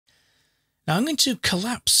Now I'm going to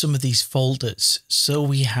collapse some of these folders so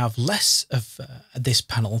we have less of this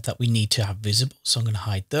panel that we need to have visible. So I'm going to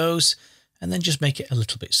hide those and then just make it a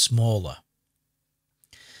little bit smaller.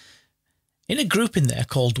 In a group in there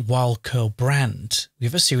called Wildco Brand, we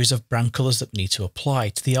have a series of brand colors that we need to apply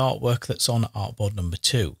to the artwork that's on artboard number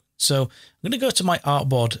 2. So I'm going to go to my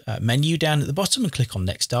artboard menu down at the bottom and click on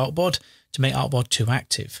Next Artboard to make artboard 2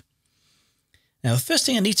 active. Now, the first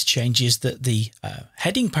thing I need to change is that the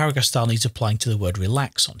heading paragraph style needs applying to the word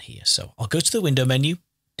relax on here. So I'll go to the window menu,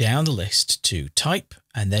 down the list to type,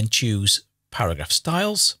 and then choose paragraph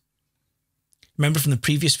styles. Remember from the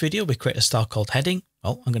previous video, we created a style called heading.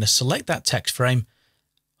 Well, I'm going to select that text frame,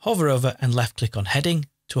 hover over and left click on heading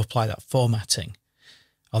to apply that formatting.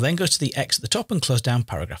 I'll then go to the X at the top and close down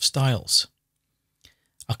paragraph styles.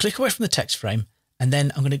 I'll click away from the text frame and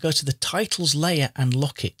then I'm going to go to the titles layer and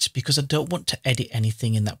lock it because I don't want to edit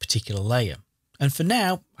anything in that particular layer. And for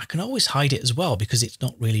now, I can always hide it as well because it's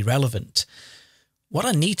not really relevant. What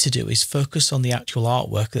I need to do is focus on the actual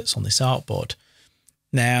artwork that's on this artboard.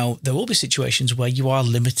 Now, there will be situations where you are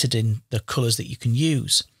limited in the colors that you can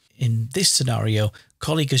use. In this scenario, a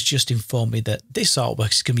colleague has just informed me that this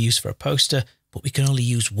artwork is going to be used for a poster, but we can only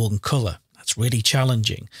use one color. That's really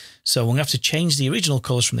challenging. So we're going to have to change the original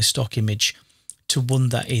colors from this stock image to one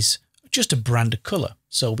that is just a branded color.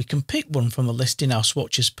 So we can pick one from a list in our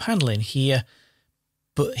swatches panel in here,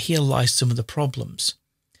 but here lies some of the problems.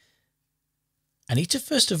 I need to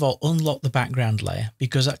first of all unlock the background layer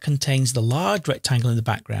because that contains the large rectangle in the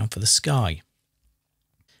background for the sky.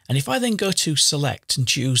 And if I then go to select and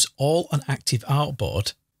choose all on active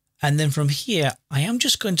artboard, and then from here, I am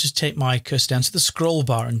just going to take my cursor down to the scroll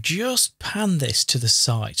bar and just pan this to the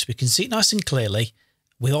side so we can see it nice and clearly.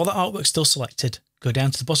 With all the artwork still selected, go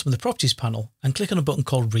down to the bottom of the properties panel and click on a button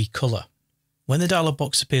called Recolor. When the dialog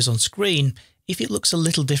box appears on screen, if it looks a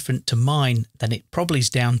little different to mine, then it probably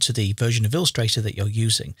is down to the version of Illustrator that you're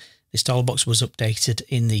using. This dialog box was updated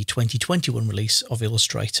in the 2021 release of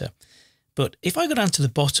Illustrator. But if I go down to the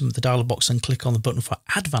bottom of the dialog box and click on the button for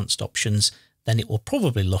Advanced Options, then it will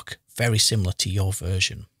probably look very similar to your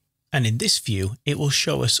version. And in this view, it will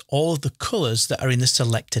show us all of the colors that are in the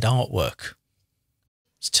selected artwork.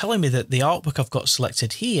 It's telling me that the artwork I've got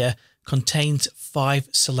selected here contains 5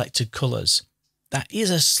 selected colors. That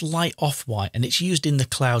is a slight off-white and it's used in the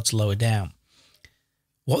clouds lower down.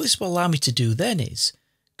 What this will allow me to do then is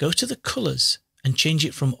go to the colors and change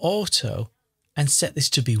it from auto and set this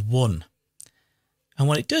to be 1. And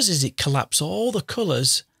what it does is it collapses all the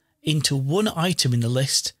colors into one item in the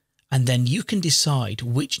list, and then you can decide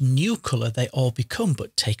which new color they all become.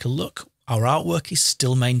 But take a look, our artwork is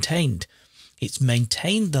still maintained. It's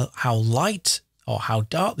maintained how light or how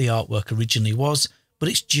dark the artwork originally was, but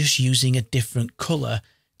it's just using a different color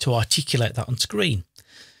to articulate that on screen.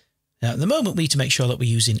 Now, at the moment, we need to make sure that we're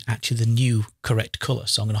using actually the new correct color.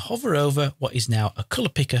 So I'm going to hover over what is now a color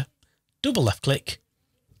picker, double left click,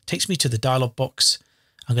 takes me to the dialog box.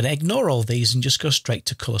 I'm going to ignore all these and just go straight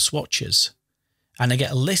to color swatches. And I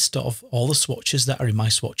get a list of all the swatches that are in my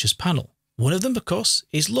swatches panel. One of them, of course,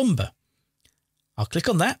 is lumber. I'll click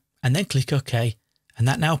on that and then click OK. And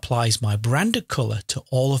that now applies my branded color to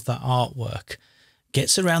all of that artwork.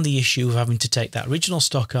 Gets around the issue of having to take that original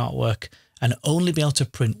stock artwork and only be able to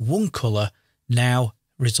print one color. Now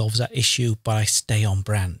resolves that issue, but I stay on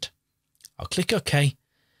brand. I'll click OK.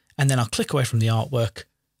 And then I'll click away from the artwork.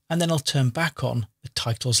 And then I'll turn back on the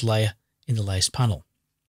titles layer in the layers panel.